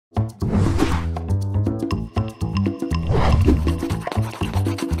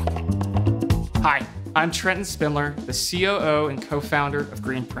Hi, I'm Trenton Spindler, the COO and co-founder of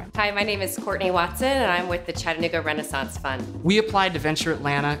GreenPrint. Hi, my name is Courtney Watson, and I'm with the Chattanooga Reinassance Fund. We applied to Venture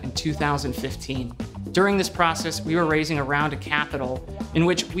Atlanta in 2015. During this process, we were raising a round of capital in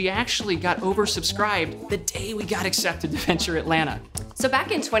which we actually got oversubscribed the day we got accepted to Venture Atlanta. So back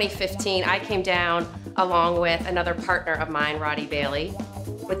in 2015, I came down along with another partner of mine, Roddy Bailey,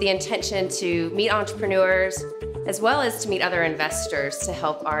 with the intention to meet entrepreneurs as well as to meet other investors to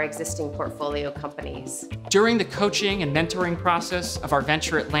help our existing portfolio companies. During the coaching and mentoring process of our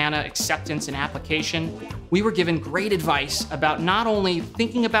Venture Atlanta acceptance and application, we were given great advice about not only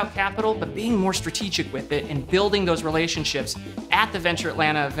thinking about capital, but being more strategic with it and building those relationships at the Venture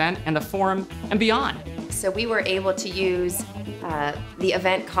Atlanta event and the forum and beyond. So we were able to use the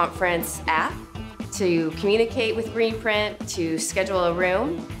event conference app to communicate with GreenPrint, to schedule a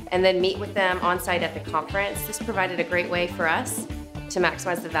room, and then meet with them on site at the conference. This provided a great way for us to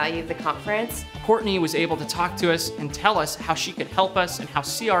maximize the value of the conference. Courtney was able to talk to us and tell us how she could help us and how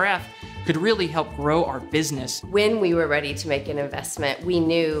CRF could really help grow our business. When we were ready to make an investment, we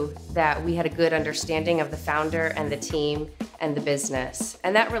knew that we had a good understanding of the founder and the team and the business.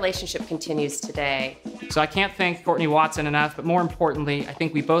 And that relationship continues today. So I can't thank Courtney Watson enough, but more importantly, I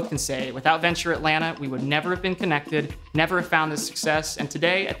think we both can say, without Venture Atlanta, we would never have been connected, never have found this success. And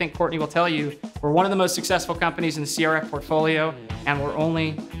today, I think Courtney will tell you, we're one of the most successful companies in the CRF portfolio, and we're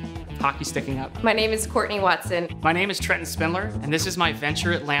only hockey sticking up. My name is Courtney Watson. My name is Trenton Spindler, and this is my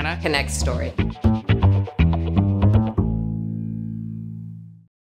Venture Atlanta Connect story.